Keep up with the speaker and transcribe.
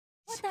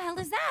the hell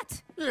is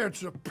that?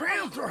 It's a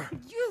panther!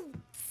 You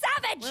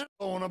savage!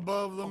 Going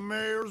above the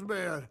mayor's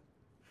bed.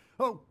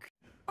 Okay.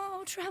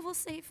 Oh, travel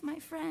safe, my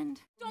friend.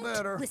 Don't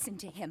Better. listen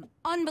to him.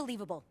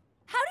 Unbelievable.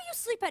 How do you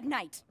sleep at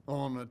night?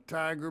 On the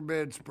tiger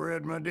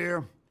bedspread, my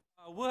dear.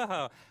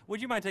 Whoa,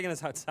 would you mind taking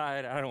us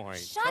outside? I don't want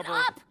to Shut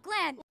up,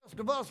 Glenn! The rest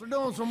of us are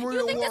doing some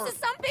real You think work. this is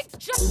some big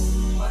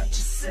joke? What you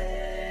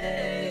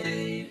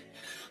say?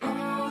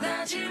 Oh,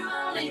 that you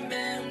only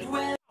meant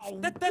well.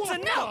 That's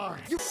enough!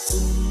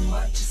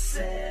 What you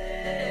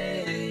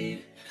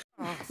say?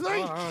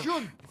 They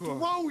should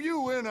throw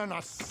you in an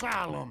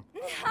asylum.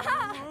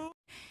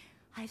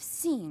 I've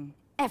seen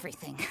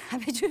everything.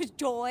 I've been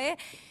joy,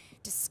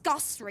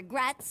 disgust,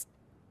 regrets,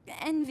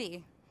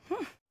 envy.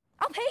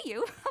 I'll pay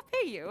you. I'll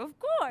pay you, of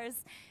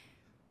course.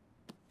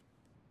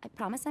 I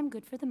promise I'm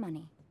good for the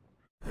money.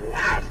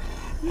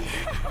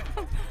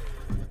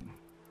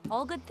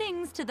 All good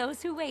things to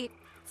those who wait.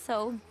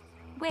 So,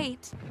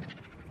 wait.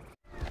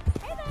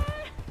 Hey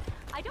there!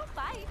 I don't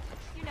bite,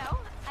 you know.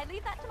 I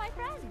leave that to my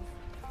friends.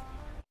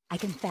 I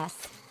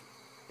confess,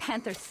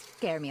 panthers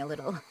scare me a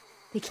little.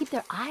 They keep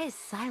their eyes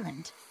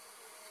silent.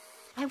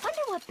 I wonder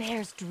what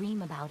bears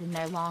dream about in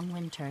their long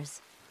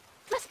winters.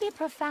 Must be a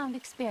profound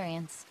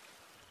experience.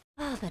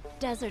 Oh, the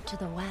desert to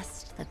the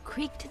west, the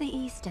creek to the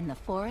east, and the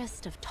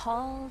forest of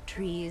tall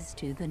trees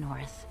to the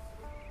north.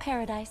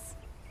 Paradise.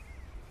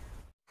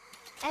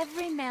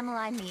 Every mammal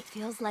I meet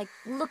feels like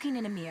looking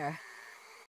in a mirror.